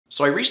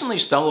So I recently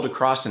stumbled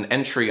across an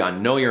entry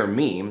on Know Your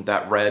Meme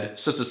that read,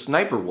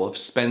 SSSniperwolf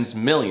spends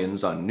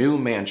millions on new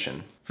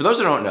mansion. For those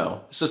who don't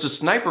know,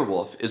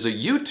 SSSniperwolf is a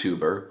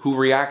YouTuber who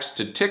reacts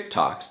to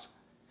TikToks.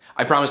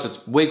 I promise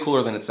it's way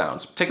cooler than it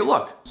sounds. Take a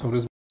look. So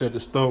this at the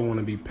store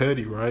wanna be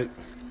petty, right?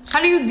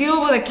 How do you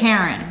deal with a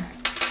Karen?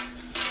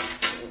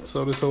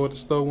 So this hoe at the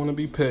store wanna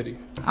be petty.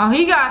 Oh,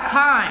 he got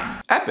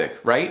time. Epic,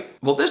 right?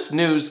 Well, this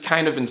news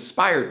kind of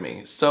inspired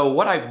me. So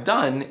what I've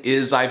done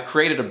is I've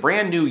created a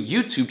brand new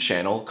YouTube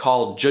channel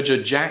called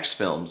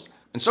jacksfilms.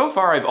 And so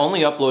far I've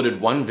only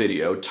uploaded one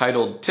video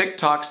titled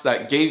TikToks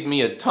That Gave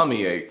Me a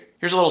Tummy Ache.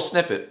 Here's a little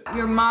snippet.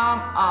 Your mom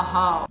a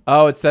hoe.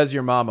 Oh, it says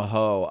your mom a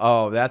hoe.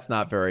 Oh, that's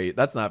not very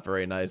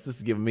nice. This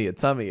is giving me a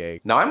tummy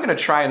ache. Now I'm gonna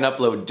try and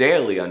upload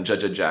daily on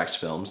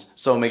jacksfilms,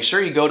 so make sure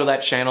you go to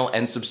that channel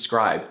and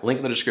subscribe. Link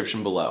in the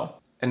description below.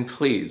 And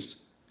please,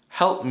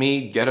 help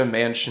me get a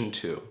mansion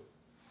too.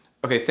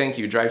 Okay, thank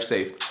you, drive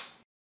safe.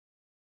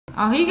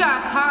 Oh, he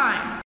got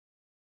time.